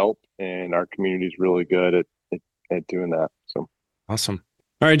how to help, and our community is really good at doing that. So awesome.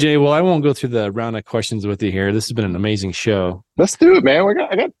 All right, Jay. Well, I won't go through the round of questions with you here. This has been an amazing show. Let's do it, man.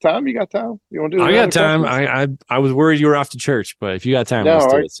 I got time. You got time? You want to do it? I got time. I was worried you were off to church, but if you got time, let's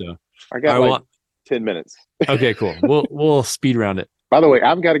do it. So I got 10 minutes. Okay, cool. We'll speed around it. By the way,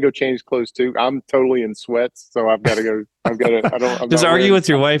 I've got to go change clothes too. I'm totally in sweats, so I've got to go. Just argue with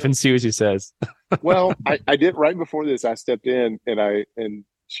your wife and see what she says. Well, I did right before this. I stepped in and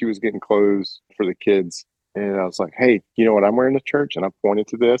she was getting clothes for the kids, and I was like, "Hey, you know what I'm wearing to church?" And I pointed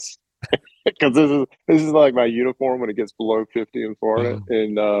to this because this is like my uniform when it gets below 50 in Florida,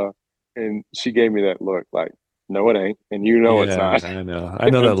 and she gave me that look like, "No, it ain't," and it's not. I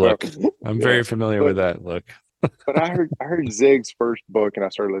know that look. I'm very familiar with that look. But I heard Zig's first book, and I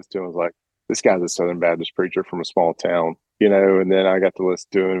started listening to him. I was like, this guy's a Southern Baptist preacher from a small town, and then I got to listen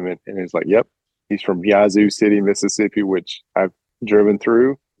to him, and he's like, yep, he's from Yazoo City, Mississippi, which I've driven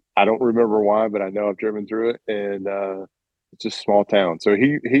through. I don't remember why, but I know I've driven through it, and it's just a small town. So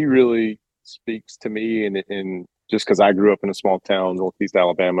he really speaks to me, and just because I grew up in a small town, Northeast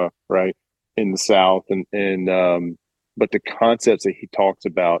Alabama, right in the South, and but the concepts that he talks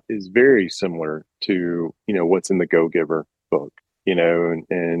about is very similar to, what's in the Go Giver book,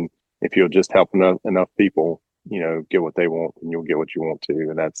 and if you'll just help enough people, get what they want, and you'll get what you want to.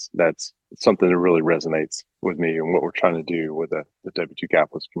 And that's something that really resonates with me and what we're trying to do with the W2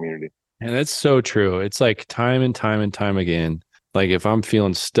 Capitalist community. And that's so true. It's like time and time and time again. Like if I'm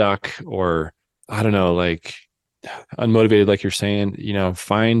feeling stuck, or I don't know, like unmotivated, like you're saying,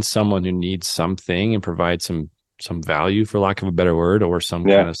 find someone who needs something and provide some value, for lack of a better word, or some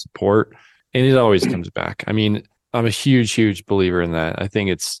kind of support. And it always comes back. I mean, I'm a huge believer in that. I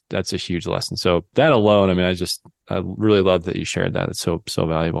think that's a huge lesson. So that alone, I mean, I really love that you shared that. It's so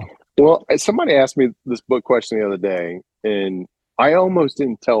valuable. Well, somebody asked me this book question the other day, and I almost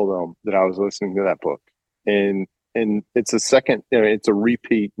didn't tell them that I was listening to that book. And it's a second, it's a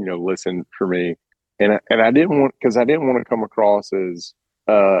repeat, listen for me. And I didn't want to come across as,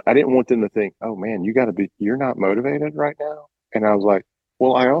 I didn't want them to think, oh man, you're not motivated right now. And I was like,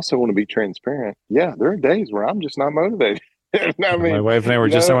 well, I also want to be transparent. Yeah, there are days where I'm just not motivated. I mean, my wife and I were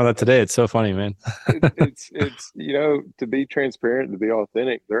just talking about that today. It's so funny, man. it's to be transparent, to be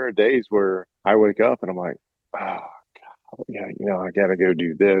authentic. There are days where I wake up and I'm like, oh God, yeah, I got to go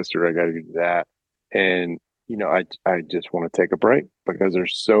do this, or I got to do that. And, I just want to take a break, because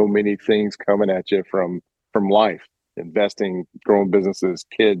there's so many things coming at you from life. Investing, growing businesses,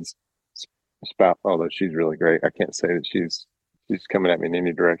 kids, spouse. Although she's really great, I can't say that she's coming at me in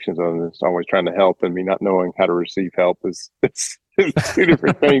any directions other than it's always trying to help, and me not knowing how to receive help is two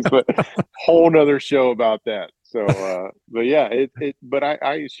different things. But whole nother show about that. So, but yeah, but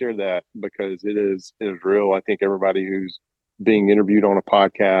I share that because it is real. I think everybody who's being interviewed on a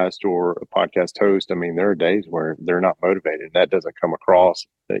podcast or a podcast host, I mean, there are days where they're not motivated. That doesn't come across,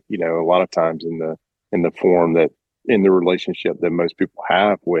 a lot of times in the form that, in the relationship that most people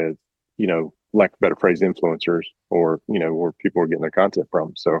have with, lack of a better phrase, influencers, or where people are getting their content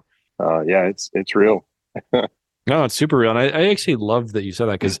from. So yeah, it's real. No, it's super real. And I actually love that you said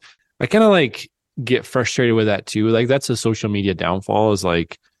that, because I kind of like get frustrated with that too. Like that's a social media downfall, is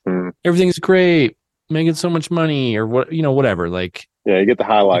like everything's great, making so much money, or what, whatever. Like, yeah, you get the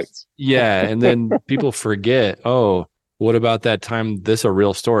highlights. Yeah. And then people forget, oh, what about that time? This a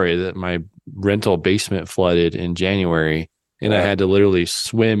real story that my rental basement flooded in January, and I had to literally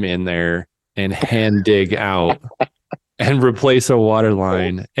swim in there and hand dig out and replace a water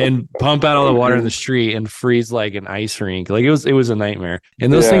line and pump out all the water in the street and freeze like an ice rink. Like it was a nightmare.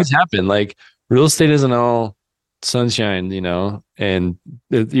 And those things happen. Like real estate isn't all sunshine, and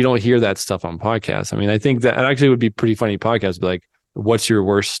you don't hear that stuff on podcasts. I mean, I think that actually would be pretty funny podcast, but like, what's your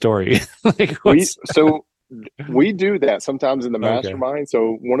worst story? Like, we do that sometimes in the mastermind.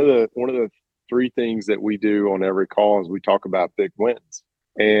 So one of the three things that we do on every call is we talk about big wins.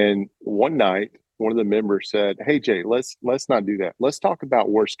 And one night, one of the members said, "Hey Jay, let's not do that. Let's talk about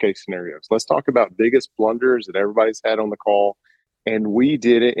worst case scenarios. Let's talk about biggest blunders that everybody's had on the call." And we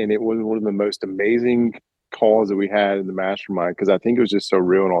did it, and it was one of the most amazing calls that we had in the mastermind, because I think it was just so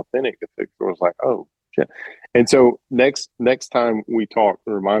real and authentic that it was like, oh shit. And so next time we talk,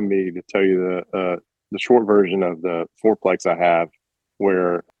 remind me to tell you the short version of the fourplex I have,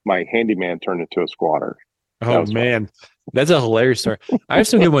 where my handyman turned into a squatter. Oh man, that's a hilarious story. I have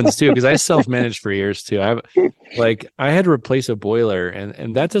some good ones too, because I self-managed for years too. I had to replace a boiler,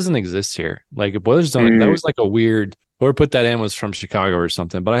 and that doesn't exist here. Like boilers don't. That was like a weird. Whoever put that in was from Chicago or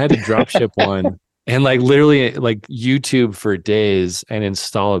something. But I had to drop ship one and like literally like YouTube for days and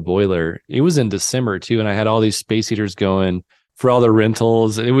install a boiler. It was in December too, and I had all these space heaters going for all the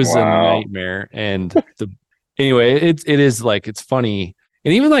rentals. It was a nightmare. And anyway, it is like, it's funny.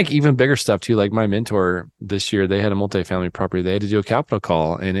 And even bigger stuff too. Like my mentor this year, they had a multifamily property. They had to do a capital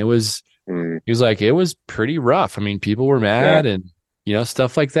call, and he was like, it was pretty rough. I mean, people were mad, and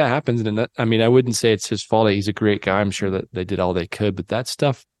stuff like that happens. And I mean, I wouldn't say it's his fault. He's a great guy. I'm sure that they did all they could, but that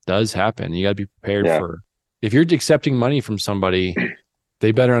stuff does happen. You got to be prepared for, if you're accepting money from somebody,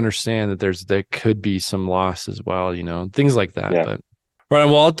 they better understand that there could be some loss as well, things like that. But right.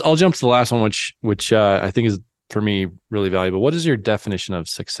 Well, I'll jump to the last one, which I think is, for me, really valuable. What is your definition of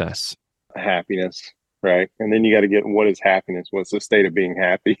success? Happiness, right? And then you got to get, what is happiness? What's the state of being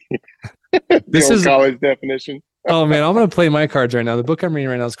happy? This is college definition. Oh man, I'm going to play my cards right now. The book I'm reading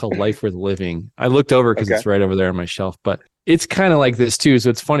right now is called Life Worth Living. I looked over because it's right over there on my shelf, but it's kind of like this too.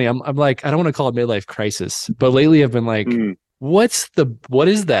 So it's funny. I'm like, I don't want to call it midlife crisis, but lately I've been like, what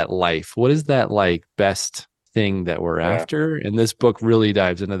is that life? What is that like best thing that we're after? And this book really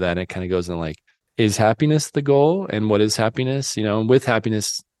dives into that. And it kind of goes in like, is happiness the goal? And what is happiness? With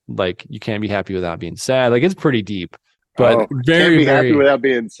happiness, like you can't be happy without being sad. Like it's pretty deep, but very happy without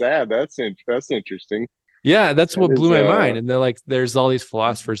being sad. That's interesting. Yeah, that's what blew my mind. And they're like, there's all these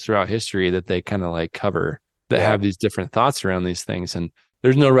philosophers throughout history that they kind of like cover that have these different thoughts around these things. And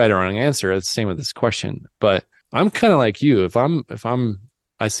there's no right or wrong answer. It's the same with this question. But I'm kind of like you. If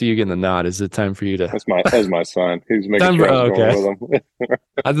I see you getting the nod, is it time for you to? That's my son. Who's making sure I'm going with him.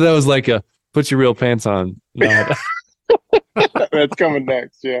 I thought that was like a put your real pants on nod. That's coming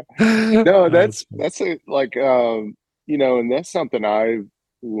next. Yeah. No, that's like and that's something I've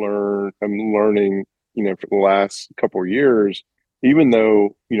learned. I'm learning. For the last couple of years, even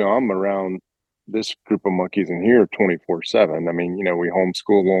though, I'm around this group of monkeys in here 24/7. I mean, we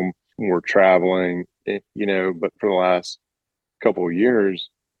homeschool them, we're traveling, but for the last couple of years,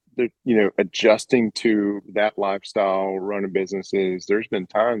 adjusting to that lifestyle, running businesses, there's been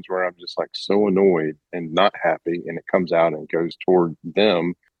times where I'm just like so annoyed and not happy, and it comes out and goes toward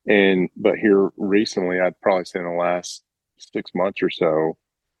them. But here recently, I'd probably say in the last 6 months or so,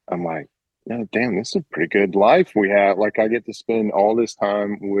 I'm like, no, damn, this is a pretty good life we have. Like I get to spend all this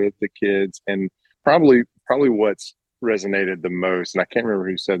time with the kids, and probably what's resonated the most, and I can't remember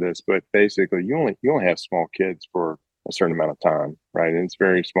who said this, but basically you only have small kids for a certain amount of time, right? And it's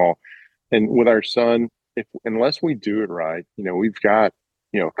very small. And with our son, unless we do it right, we've got,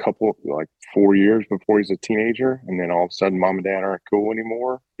 a couple, like 4 years before he's a teenager, and then all of a sudden mom and dad aren't cool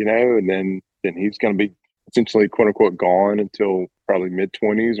anymore, and then he's going to be essentially quote unquote gone until probably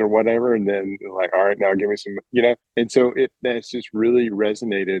mid-20s or whatever, and then like, all right, now give me some, and so that's just really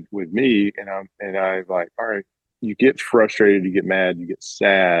resonated with me, and I like, all right, you get frustrated, you get mad, you get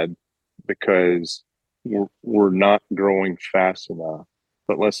sad because we're not growing fast enough,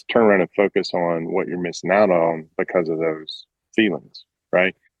 but let's turn around and focus on what you're missing out on because of those feelings,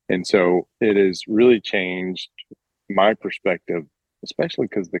 right? And so it has really changed my perspective, especially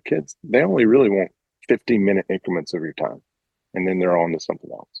because the kids, they only really want 15-minute increments of your time, and then they're on to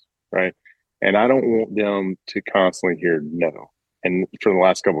something else, right? And I don't want them to constantly hear no. And for the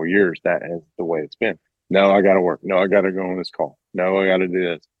last couple of years, that is the way it's been. No, I got to work. No, I got to go on this call. No, I got to do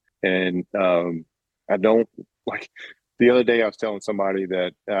this. And I don't like the other day I was telling somebody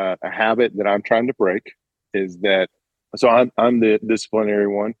that a habit that I'm trying to break is that. So I'm the disciplinary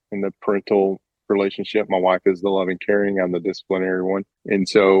one in the parental relationship. My wife is the loving, caring. I'm the disciplinary one. And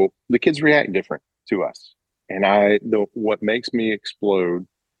so the kids react different to us. And what makes me explode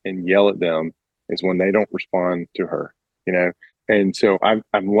and yell at them is when they don't respond to her, you know? And so I'm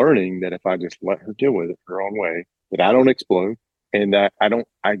learning that if I just let her deal with it her own way, that I don't explode, and that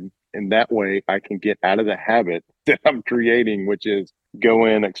in that way I can get out of the habit that I'm creating, which is go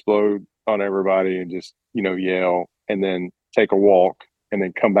in, explode on everybody and just, yell, and then take a walk and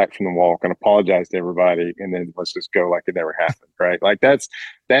then come back from the walk and apologize to everybody. And then let's just go like it never happened. Right. Like that's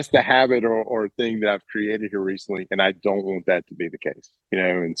the habit or thing that I've created here recently. And I don't want that to be the case,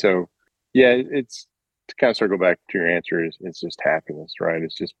 And so, yeah, it's to kind of circle back to your answer it's just happiness, right?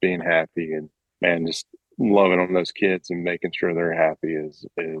 It's just being happy and, man, just loving on those kids and making sure they're happy is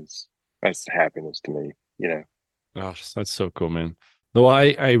that's happiness to me. Gosh, that's so cool, man. No,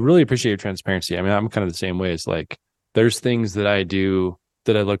 I really appreciate your transparency. I mean, I'm kind of the same way. It's like, there's things that I do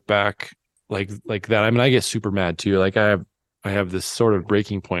that I look back like that. I mean, I get super mad too. Like I have this sort of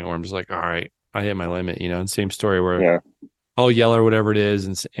breaking point where I'm just like, all right, I hit my limit, and same story where I'll yell or whatever it is.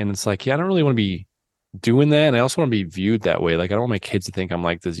 And it's like, yeah, I don't really want to be doing that. And I also want to be viewed that way. Like, I don't want my kids to think I'm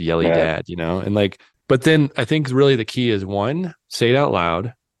like this yelly dad, and like, but then I think really the key is, one, say it out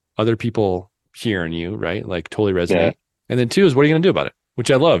loud, other people hearing you, right? Like totally resonate. Yeah. And then two is, what are you going to do about it?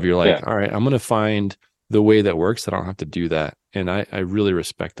 Which I love. You're like, all right, I'm going to find the way that works that I don't have to do that. And I really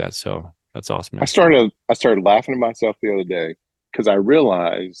respect that. So that's awesome, man. I started laughing at myself the other day because I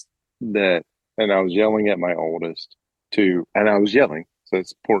realized that, and I was yelling at my oldest and I was yelling. So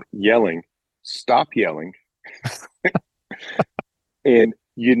it's yelling, stop yelling. And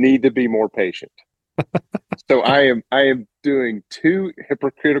you need to be more patient. So I am doing two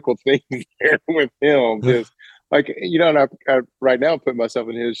hypocritical things there with him. Just like, and I right now put myself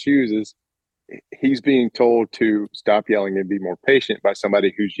in his shoes is, he's being told to stop yelling and be more patient by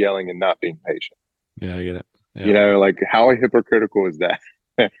somebody who's yelling and not being patient. Yeah, I get it. Yeah. Like how hypocritical is that?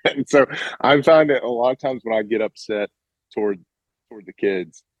 And so I find that a lot of times when I get upset toward the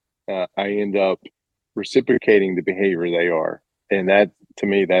kids, I end up reciprocating the behavior they are. And that, to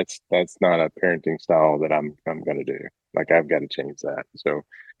me, that's not a parenting style that I'm going to do. Like, I've got to change that. So,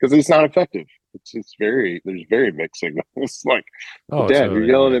 because it's not effective. There's very mixed signals. It's like, Dad, you're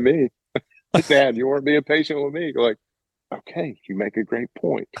yelling at me. Dad, you weren't being patient with me. Like, okay, you make a great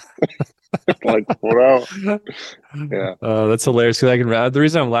point. Like, wow. Yeah. That's hilarious. Because the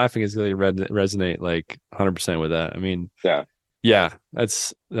reason I'm laughing is because I resonate like 100% with that. I mean, yeah,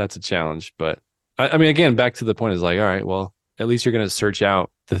 that's a challenge. But I mean, again, back to the point is like, all right, well, at least you're going to search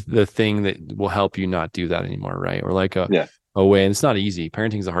out the thing that will help you not do that anymore, right? Or like a way. And it's not easy.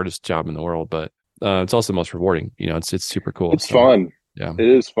 Parenting is the hardest job in the world, but it's also the most rewarding. It's super cool. It's fun. Yeah, it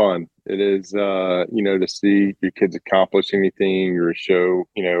is fun. It is, to see your kids accomplish anything or show,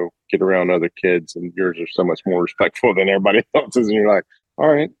 get around other kids, and yours are so much more respectful than everybody else's. And you're like, all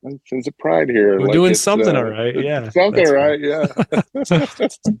right, sense of pride here. We're doing something all right. Yeah. Something right. Yeah.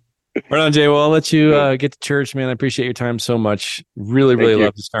 Right on, Jay. Well, I'll let you get to church, man. I appreciate your time so much. Really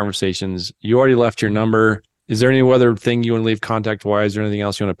love these conversations. You already left your number. Is there any other thing you want to leave contact wise or anything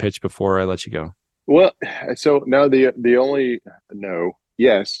else you want to pitch before I let you go? Well, so no,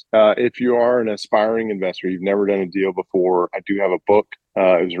 yes. If you are an aspiring investor, you've never done a deal before, I do have a book.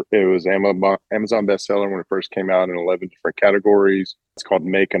 It was Amazon bestseller when it first came out in 11 different categories. It's called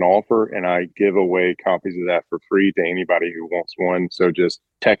Make an Offer, and I give away copies of that for free to anybody who wants one. So just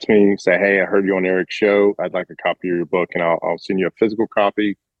text me, say, hey, I heard you on Eric's show. I'd like a copy of your book, and I'll send you a physical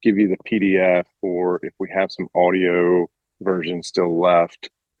copy, give you the PDF, or if we have some audio versions still left,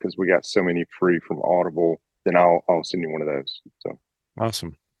 because we got so many free from Audible, then I'll send you one of those. So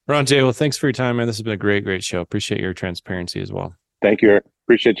awesome. Ron, Jay, well, thanks for your time, man. This has been a great show. Appreciate your transparency as well. Thank you, Eric.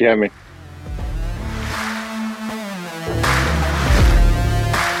 Appreciate you having me.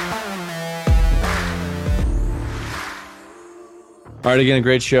 All right, again, a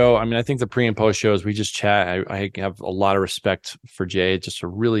great show. I mean, I think the pre and post shows, we just chat. I have a lot of respect for Jay, just a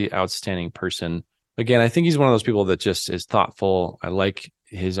really outstanding person. Again, I think he's one of those people that just is thoughtful. I like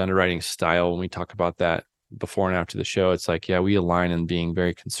his underwriting style. When we talk about that before and after the show, it's like, yeah, we align in being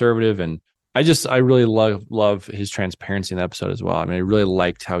very conservative. And I really love his transparency in the episode as well. I mean, I really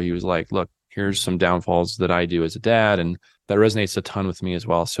liked how he was like, look, here's some downfalls that I do as a dad. And that resonates a ton with me as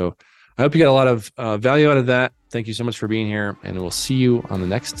well. So I hope you got a lot of value out of that. Thank you so much for being here, and we'll see you on the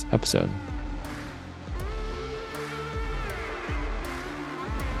next episode.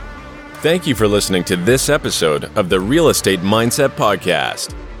 Thank you for listening to this episode of the Real Estate Mindset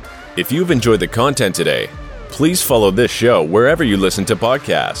Podcast. If you've enjoyed the content today, please follow this show wherever you listen to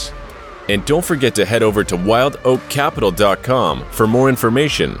podcasts. And don't forget to head over to wildoakcapital.com for more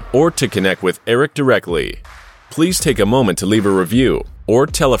information or to connect with Eric directly. Please take a moment to leave a review or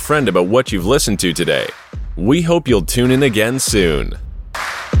tell a friend about what you've listened to today. We hope you'll tune in again soon.